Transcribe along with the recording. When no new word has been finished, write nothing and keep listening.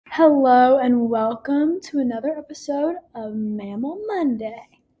Hello and welcome to another episode of Mammal Monday.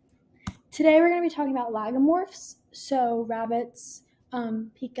 Today we're going to be talking about lagomorphs, so rabbits,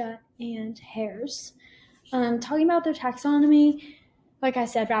 pika, and hares. Talking about their taxonomy, like I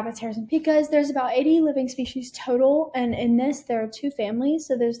said, rabbits, hares, and pikas. There's about 80 living species total, and in this there are two families.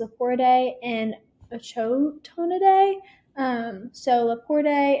 So there's Leporidae and Ochotonidae. So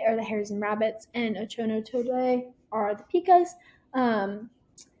Leporidae are the hares and rabbits, and Ochotonidae are the pikas.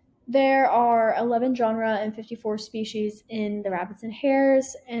 There are 11 genera and 54 species in the rabbits and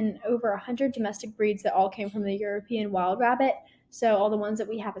hares, and over 100 domestic breeds that all came from the European wild rabbit. So all the ones that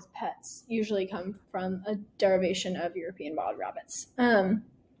we have as pets usually come from a derivation of European wild rabbits. The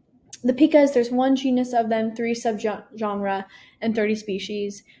pikas, there's one genus of them, 3 subgenera, and 30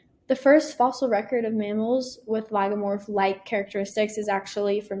 species. The first fossil record of mammals with lagomorph-like characteristics is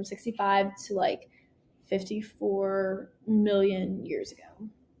actually from 65 to 54 million years ago.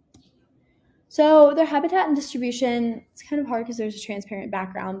 So their habitat and distribution, it's kind of hard because there's a transparent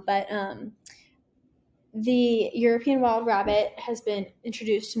background, but the European wild rabbit has been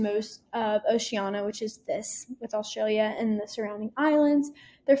introduced to most of Oceania, which is this, with Australia and the surrounding islands.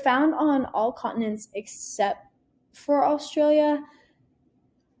 They're found on all continents except for Australia,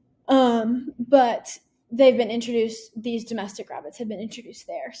 but they've been introduced, these domestic rabbits have been introduced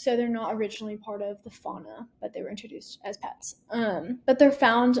there. So they're not originally part of the fauna, but they were introduced as pets. But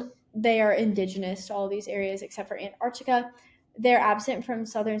they are indigenous to all these areas except for Antarctica. They're absent from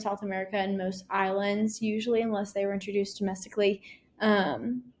southern South America and most islands, usually, unless they were introduced domestically.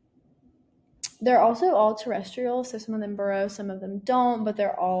 They're also all terrestrial, so some of them burrow, some of them don't, but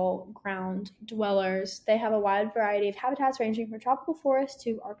they're all ground dwellers. They have a wide variety of habitats ranging from tropical forest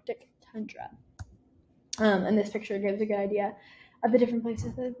to Arctic tundra. And this picture gives a good idea of the different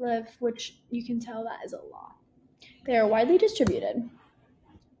places they live, which you can tell that is a lot. They are widely distributed.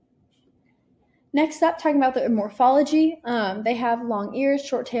 Next up, talking about their morphology. They have long ears,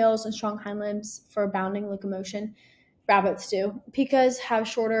 short tails, and strong hind limbs for bounding locomotion. Rabbits do. Pikas have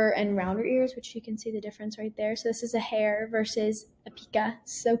shorter and rounder ears, which you can see the difference right there. So this is a hare versus a pika.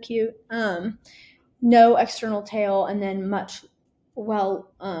 So cute. No external tail, and then much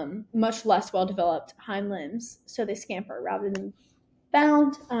less well-developed hind limbs. So they scamper rather than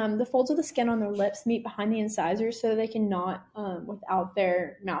bound. The folds of the skin on their lips meet behind the incisors so they can knot without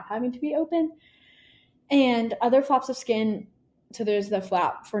their mouth having to be open. And other flaps of skin, so there's the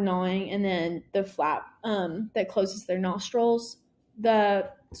flap for gnawing and then the flap that closes their nostrils. The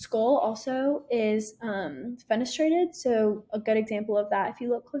skull also is fenestrated, so a good example of that, if you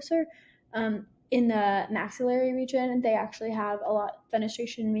look closer, in the maxillary region, they actually have a lot.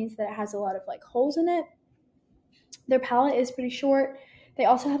 Fenestration means that it has a lot of holes in it. Their palate is pretty short. They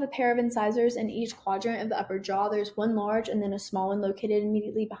also have a pair of incisors in each quadrant of the upper jaw. There's one large and then a small one located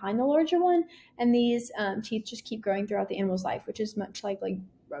immediately behind the larger one. And these teeth just keep growing throughout the animal's life, which is much like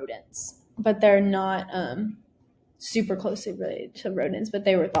rodents. But they're not super closely related to rodents, but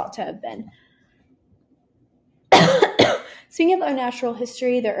they were thought to have been. Speaking of their natural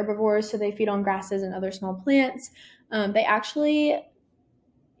history, they're herbivores, so they feed on grasses and other small plants. They actually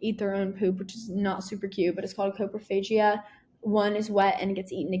eat their own poop, which is not super cute, but it's called coprophagia. One is wet and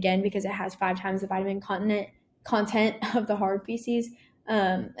gets eaten again because it has 5 times the vitamin content of the hard feces,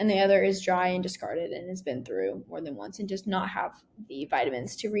 and the other is dry and discarded and has been through more than once and does not have the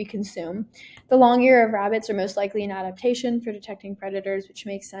vitamins to reconsume. The long ear of rabbits are most likely an adaptation for detecting predators, which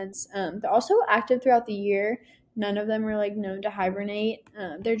makes sense. They're also active throughout the year. None of them are known to hibernate.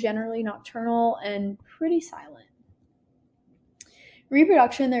 They're generally nocturnal and pretty silent.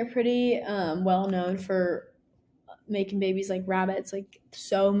 Reproduction, they're pretty well known for making babies like rabbits,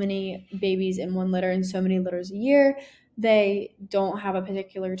 so many babies in one litter and so many litters a year. They don't have a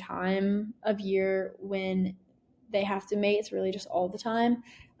particular time of year when they have to mate. It's really just all the time.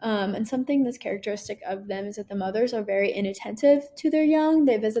 And something that's characteristic of them is that the mothers are very inattentive to their young.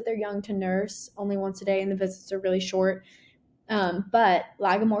 They visit their young to nurse only once a day, and the visits are really short. But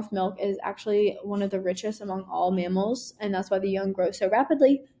lagomorph milk is actually one of the richest among all mammals, and that's why the young grow so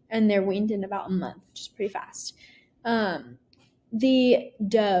rapidly, and they're weaned in about a month, which is pretty fast. The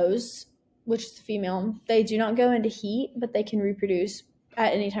does, which is the female, they do not go into heat, but they can reproduce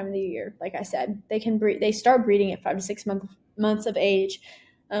at any time of the year. Like I said, they start breeding at 5 to 6 months of age,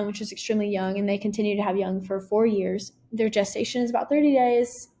 which is extremely young, and they continue to have young for 4 years. Their gestation is about 30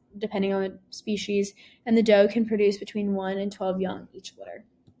 days, depending on the species, and the doe can produce between 1 and 12 young each litter.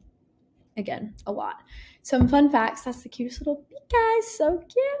 Again, a lot. Some fun facts. That's the cutest little guy. So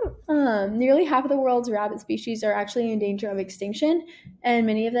cute. Nearly half of the world's rabbit species are actually in danger of extinction, and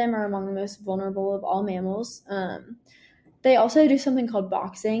many of them are among the most vulnerable of all mammals. They also do something called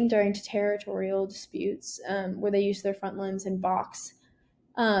boxing during territorial disputes, where they use their front limbs and box.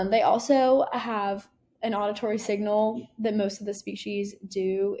 They also have an auditory signal that most of the species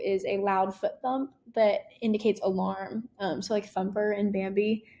do is a loud foot thump that indicates alarm. So like Thumper and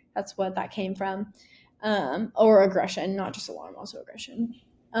Bambi, that's what that came from. Or aggression, not just alarm, also aggression.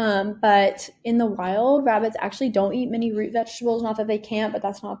 But in the wild, rabbits actually don't eat many root vegetables. Not that they can't, but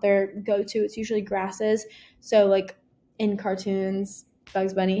that's not their go-to. It's usually grasses. So like in cartoons,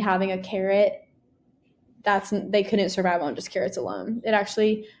 Bugs Bunny having a carrot, they couldn't survive on just carrots alone. It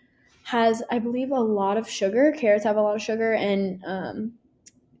actually has, I believe, a lot of sugar. Carrots have a lot of sugar and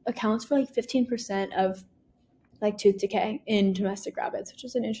accounts for like 15% of like tooth decay in domestic rabbits, which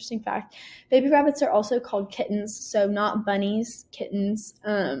is an interesting fact. Baby rabbits are also called kittens, so not bunnies, kittens.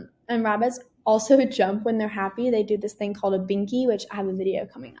 And rabbits also jump when they're happy. They do this thing called a binky, which I have a video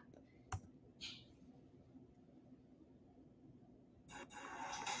coming up.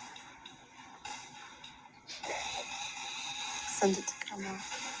 Send it to Grandma.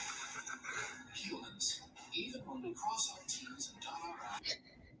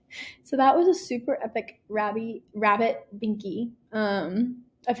 So that was a super epic rabbit binky.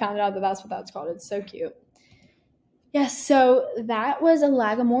 I found out that that's what that's called. It's so cute. Yes, so that was a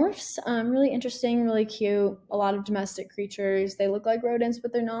Lagomorphs. Really interesting, really cute. A lot of domestic creatures. They look like rodents,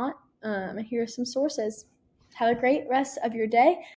 but they're not. And here are some sources. Have a great rest of your day.